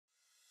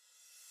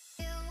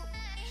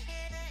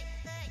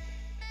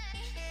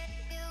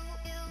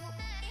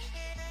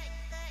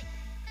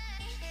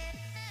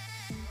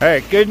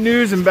Alright, good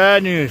news and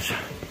bad news.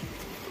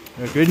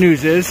 The good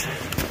news is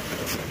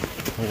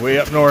we're way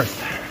up north.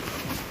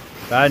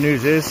 Bad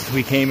news is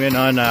we came in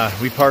on,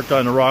 we parked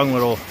on the wrong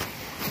little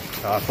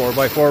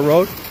 4x4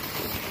 road.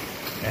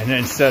 And then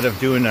instead of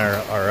doing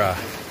our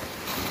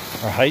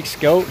hike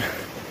scout,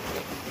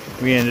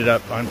 we ended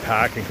up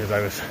unpacking because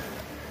I was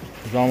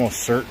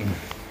almost certain,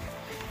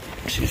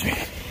 excuse me.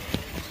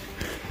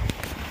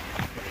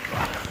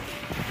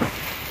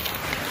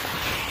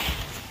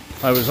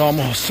 I was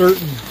almost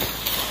certain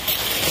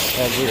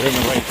that we were in the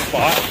right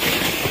spot,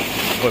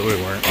 but we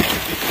weren't.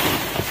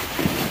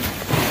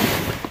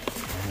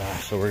 And,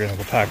 so we're gonna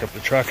go pack up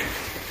the truck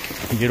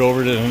and get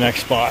over to the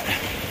next spot.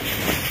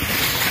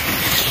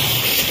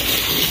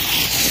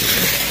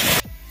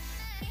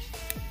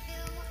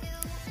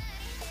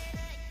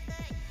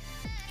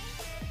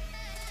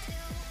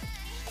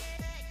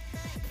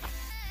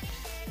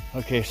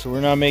 Okay, so we're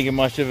not making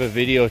much of a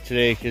video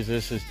today because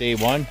this is day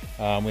one.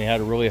 We had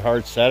a really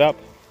hard setup,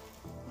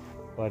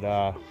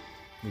 but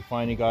we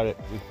finally got it.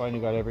 We finally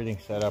got everything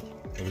set up.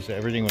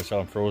 Everything was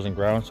on frozen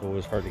ground, so it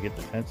was hard to get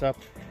the tents up.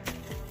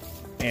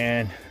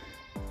 And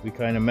we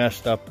kind of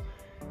messed up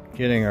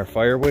getting our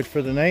firewood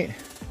for the night.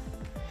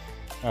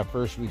 At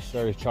first, we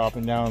started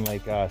chopping down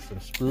like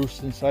some spruce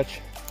and such.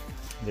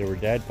 They were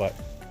dead, but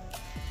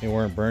they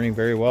weren't burning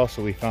very well,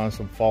 so we found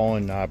some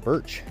fallen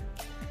birch.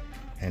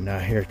 And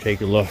here,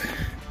 take a look.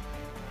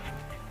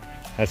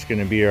 That's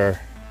gonna be our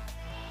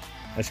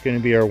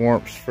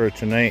warmth for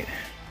tonight.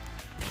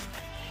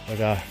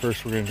 But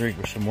first, we're gonna drink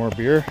with some more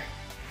beer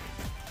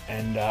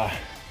and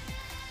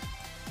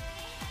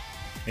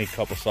make a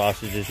couple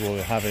sausages.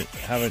 We'll have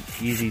an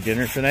easy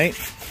dinner tonight,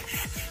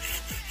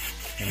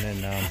 and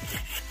then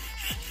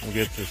we'll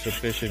get to some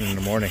fishing in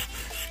the morning.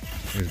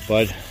 There's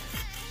Bud.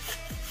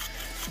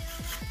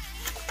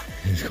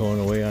 He's going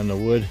away on the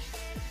wood.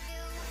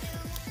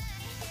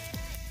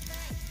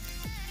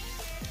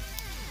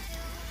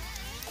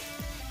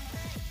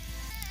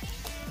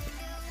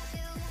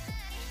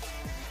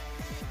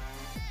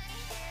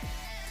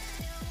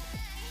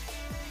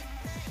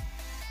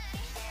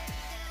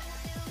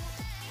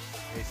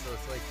 Okay, so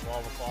it's like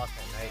 12 o'clock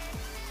at night.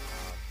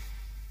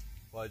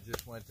 Bud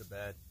just went to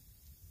bed.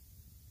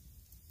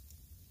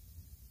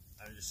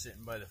 I'm just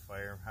sitting by the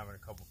fire. I'm having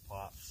a couple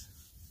pops.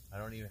 I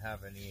don't even have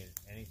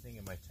anything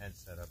in my tent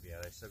set up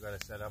yet. I still got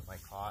to set up my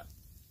cot.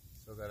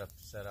 Still got to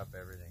set up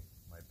everything.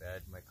 My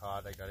bed, my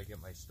cot. I got to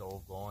get my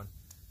stove going.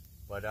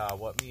 But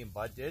what me and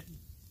Bud did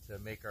to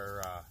make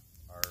our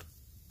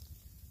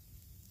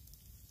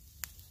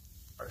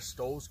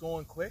stoves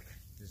going quick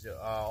is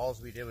all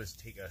we did was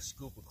take a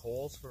scoop of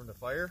coals from the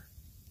fire,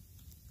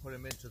 put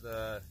them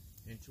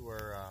into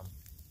our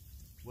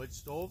wood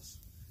stoves,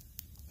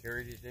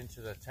 carried it into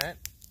the tent,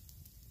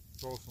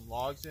 throw some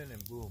logs in,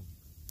 and boom,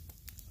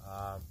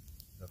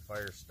 the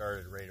fire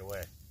started right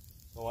away.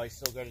 So I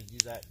still got to do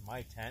that in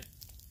my tent.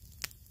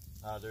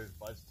 There's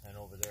Bud's tent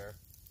over there.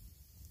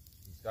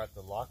 He's got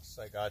the Lux.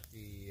 I got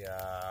the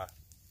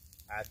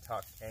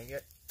Atuk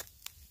Kanget.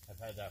 I've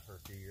had that for a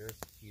few years.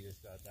 Tita's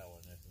got that one.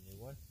 That's a new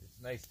one. It's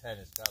a nice tent.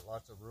 It's got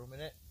lots of room in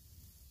it.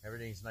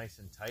 Everything's nice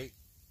and tight.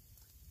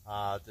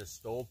 The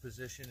stove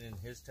position in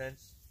his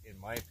tent's, in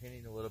my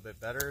opinion, a little bit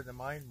better than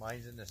mine.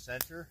 Mine's in the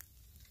center.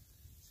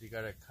 So you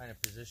got to kind of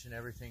position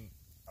everything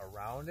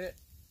around it.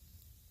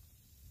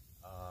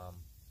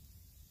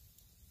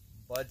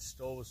 Bud's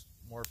stove's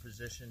more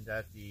positioned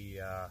at the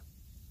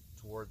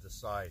toward the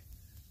side.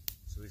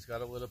 So he's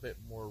got a little bit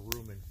more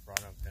room in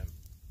front of him.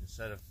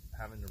 Instead of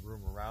having the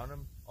room around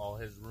him, all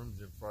his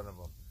room's in front of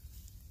him.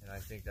 And I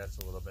think that's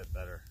a little bit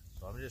better.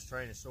 So I'm just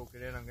trying to soak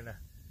it in. I'm going to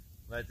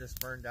let this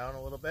burn down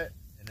a little bit,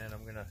 and then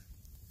I'm going to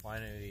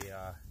finally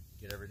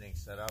get everything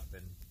set up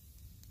and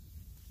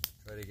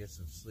try to get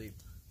some sleep.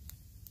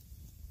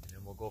 And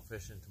then we'll go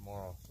fishing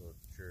tomorrow. So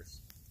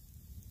cheers.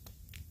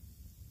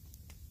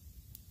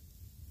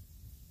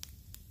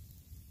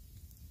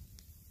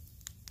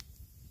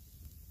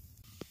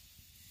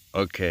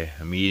 Okay,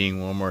 I'm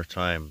eating one more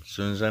time. As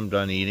soon as I'm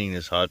done eating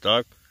this hot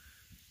dog,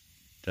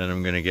 then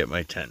I'm going to get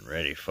my tent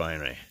ready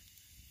finally.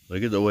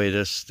 Look at the way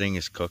this thing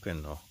is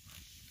cooking though.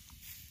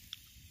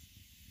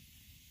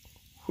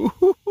 Look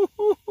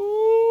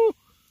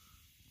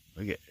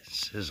at it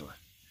sizzling.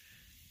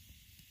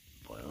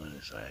 Boiling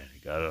inside.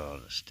 I got it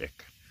on a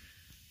stick.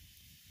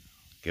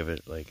 Give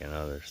it like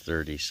another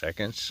 30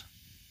 seconds.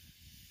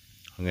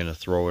 I'm going to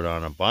throw it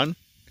on a bun,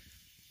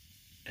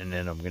 and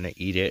then I'm going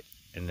to eat it.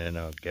 And then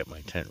I'll get my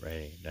tent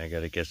ready. I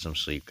gotta get some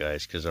sleep,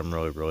 guys, because I'm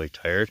really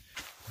tired.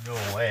 No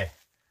way.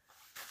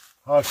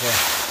 Okay.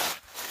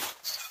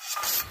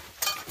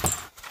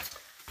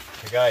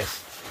 Hey guys,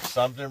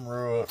 something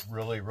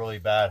really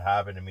bad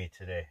happened to me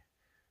today.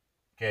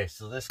 Okay,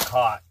 so this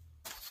cot,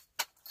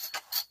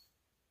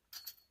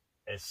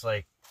 it's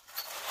like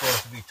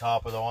supposed to be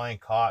top of the line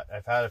cot.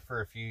 I've had it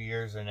for a few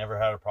years. I never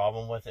had a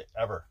problem with it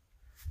ever.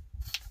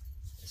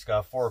 It's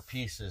got 4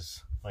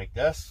 pieces like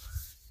this.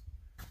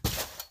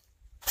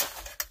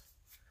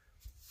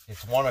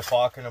 It's 1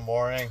 o'clock in the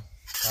morning.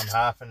 I'm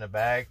half in the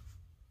bag.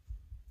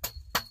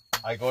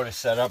 I go to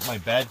set up my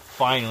bed.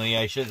 Finally,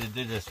 I should have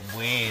did this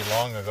way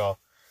long ago.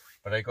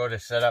 But I go to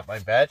set up my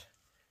bed.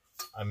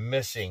 I'm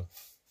missing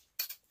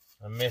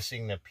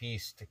the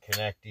piece to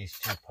connect these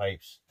two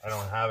pipes. I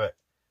don't have it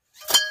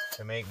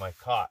to make my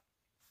cot.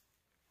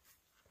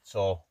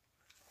 So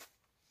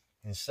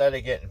instead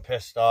of getting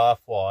pissed off,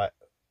 well,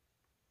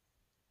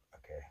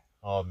 okay,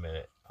 I'll admit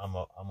it. I'm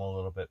a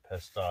little bit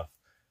pissed off.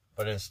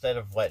 But instead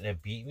of letting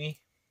it beat me,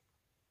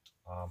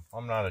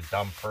 I'm not a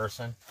dumb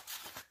person.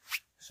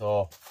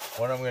 So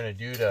what I'm going to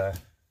do to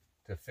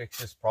fix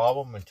this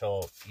problem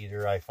until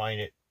either I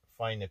find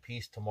the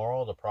piece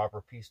tomorrow, the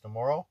proper piece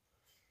tomorrow,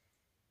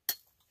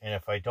 and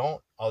if I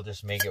don't, I'll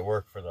just make it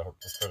work for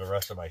the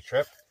rest of my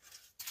trip.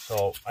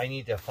 So I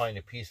need to find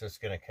a piece that's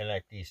going to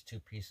connect these two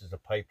pieces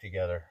of pipe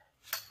together.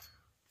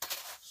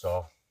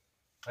 So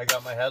I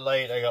got my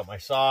headlight, I got my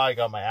saw, I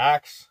got my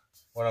axe.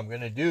 What I'm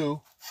going to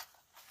do,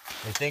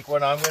 I think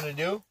what I'm going to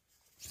do,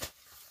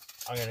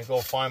 I'm going to go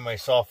find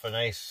myself a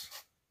nice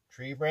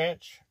tree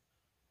branch,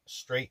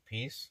 straight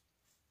piece,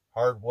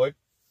 hardwood.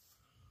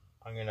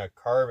 I'm going to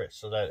carve it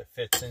so that it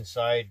fits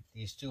inside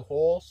these two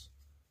holes.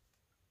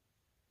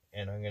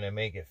 And I'm going to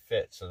make it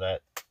fit so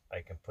that I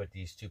can put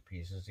these two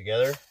pieces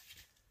together.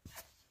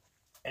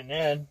 And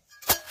then,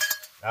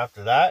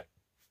 after that,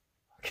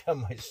 I'll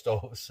get my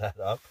stove set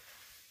up.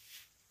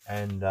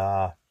 And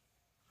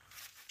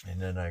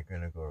then I'm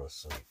going to go to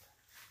sleep.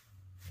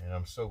 And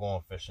I'm still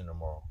going fishing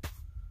tomorrow.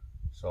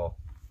 So,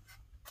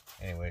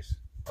 anyways,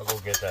 I'll go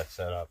get that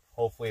set up.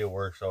 Hopefully it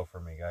works out for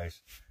me,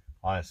 guys.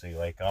 Honestly,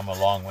 like, I'm a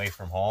long way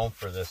from home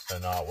for this to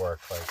not work.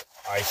 Like,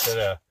 I should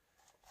have...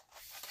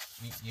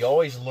 You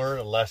always learn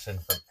a lesson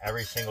from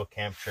every single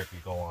camp trip you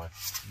go on.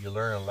 You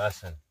learn a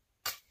lesson.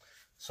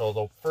 So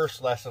the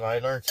first lesson I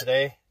learned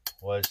today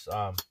was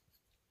on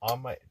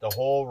the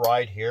whole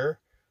ride here,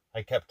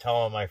 I kept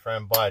telling my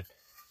friend Bud,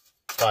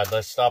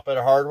 let's stop at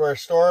a hardware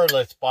store.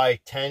 Let's buy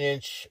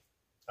 10-inch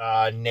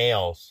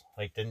nails,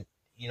 like the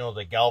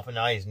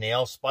galvanized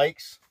nail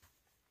spikes,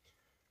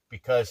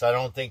 because I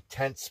don't think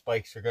tent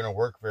spikes are going to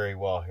work very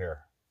well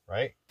here,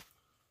 right?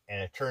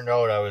 And it turned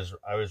out I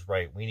was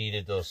right. We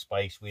needed those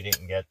spikes. We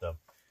didn't get them.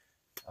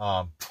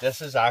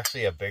 This is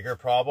actually a bigger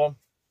problem.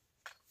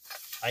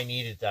 I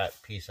needed that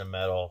piece of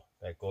metal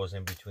that goes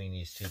in between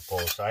these two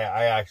posts.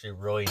 I actually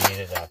really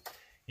needed that.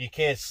 You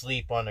can't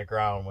sleep on the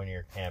ground when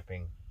you're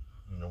camping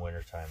in the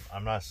wintertime.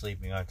 I'm not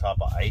sleeping on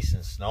top of ice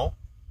and snow.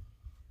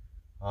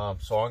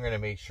 So I'm going to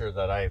make sure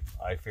that I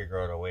figure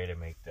out a way to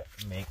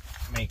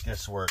make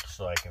this work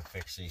so I can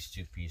fix these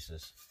two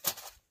pieces.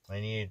 I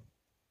need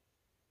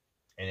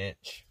an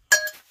inch.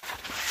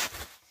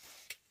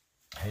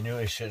 I knew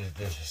I should have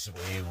did this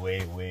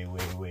way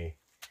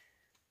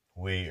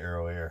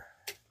earlier.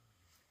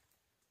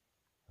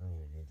 I don't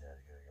even need that.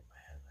 I gotta get my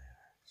headlight.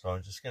 So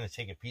I'm just gonna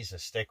take a piece of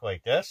stick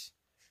like this,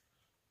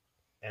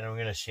 and I'm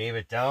gonna shave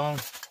it down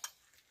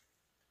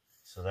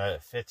so that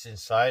it fits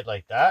inside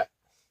like that.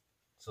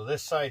 So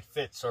this side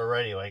fits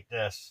already like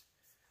this.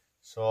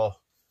 So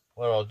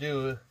what I'll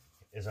do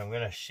is I'm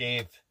gonna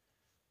shave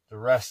the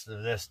rest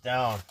of this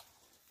down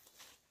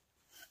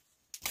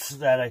so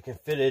that I can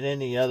fit it in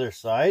the other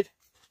side.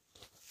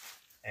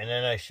 And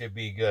then I should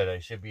be good. I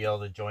should be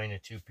able to join the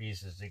two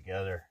pieces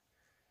together.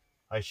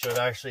 I should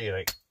actually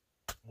like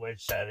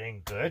wedge that in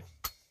good.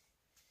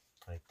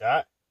 Like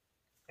that.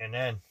 And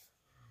then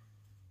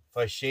if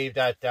I shave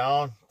that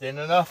down thin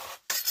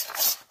enough,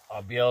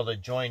 I'll be able to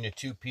join the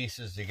two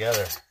pieces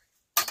together.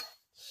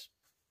 It's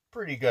a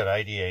pretty good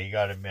idea, you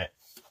gotta admit.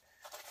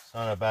 It's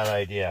not a bad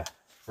idea.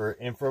 For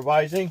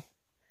improvising,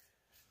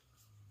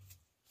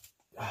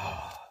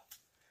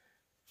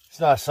 it's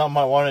not something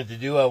I wanted to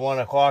do at 1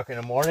 o'clock in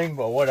the morning,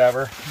 but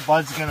whatever.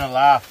 Bud's gonna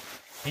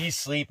laugh. He's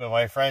sleeping.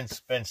 My friend's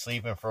been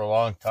sleeping for a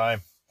long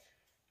time.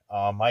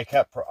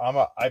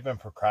 I've been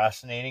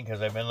procrastinating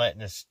because I've been letting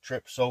this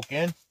trip soak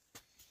in.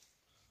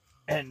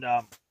 And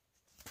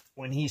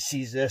when he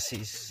sees this,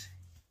 he's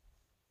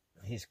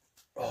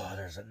oh,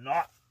 there's a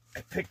knot.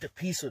 I picked a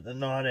piece with the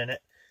knot in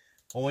it.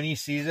 But when he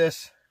sees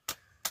this,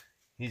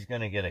 he's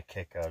gonna get a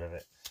kick out of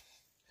it.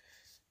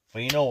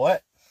 But you know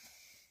what?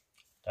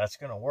 That's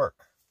gonna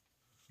work.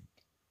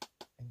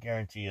 I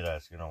guarantee you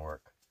that's going to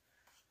work.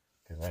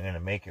 Because I'm going to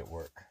make it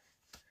work.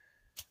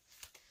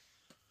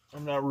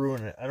 I'm not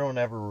ruining it. I don't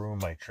ever ruin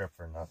my trip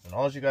for nothing.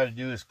 All you got to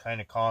do is kind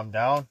of calm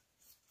down.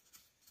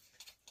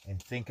 And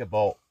think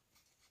about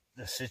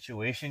the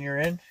situation you're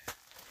in.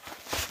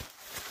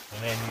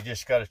 And then you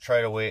just got to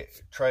try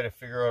to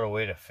figure out a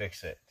way to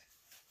fix it.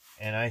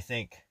 And I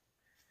think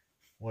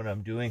what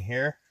I'm doing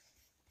here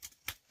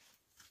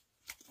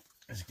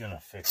is going to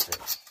fix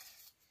it.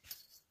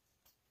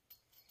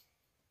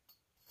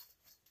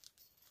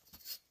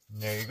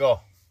 And there you go.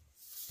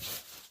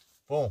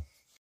 Boom.